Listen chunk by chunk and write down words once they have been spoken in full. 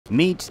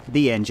Meet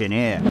the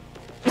engineer.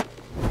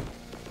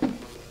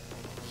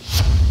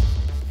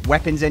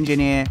 Weapons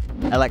engineer,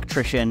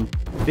 electrician,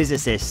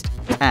 physicist,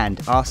 and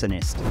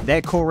arsonist.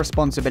 Their core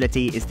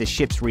responsibility is the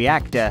ship's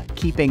reactor,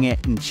 keeping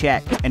it in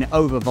check and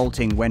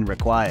overvolting when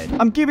required.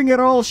 "I'm giving it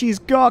all she's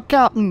got,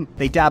 Captain!"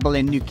 They dabble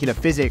in nuclear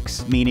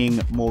physics,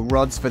 meaning more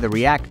rods for the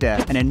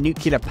reactor, and a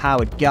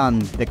nuclear-powered gun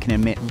that can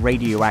emit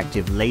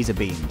radioactive laser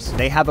beams.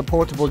 They have a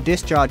portable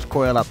discharge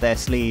coil up their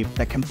sleeve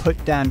that can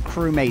put down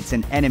crewmates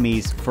and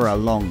enemies for a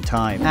long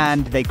time.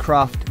 And they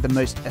craft the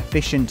most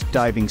efficient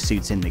diving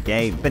suits in the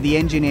game. But the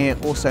engineer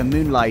also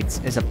moonlights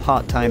as a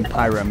part-time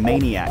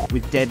pyromaniac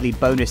with deadly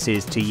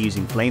bonuses to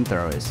using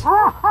flamethrowers.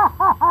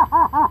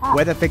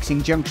 Whether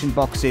fixing junction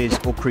boxes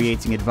or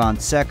creating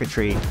advanced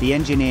circuitry, the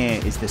engineer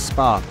is the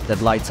spark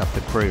that lights up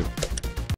the crew.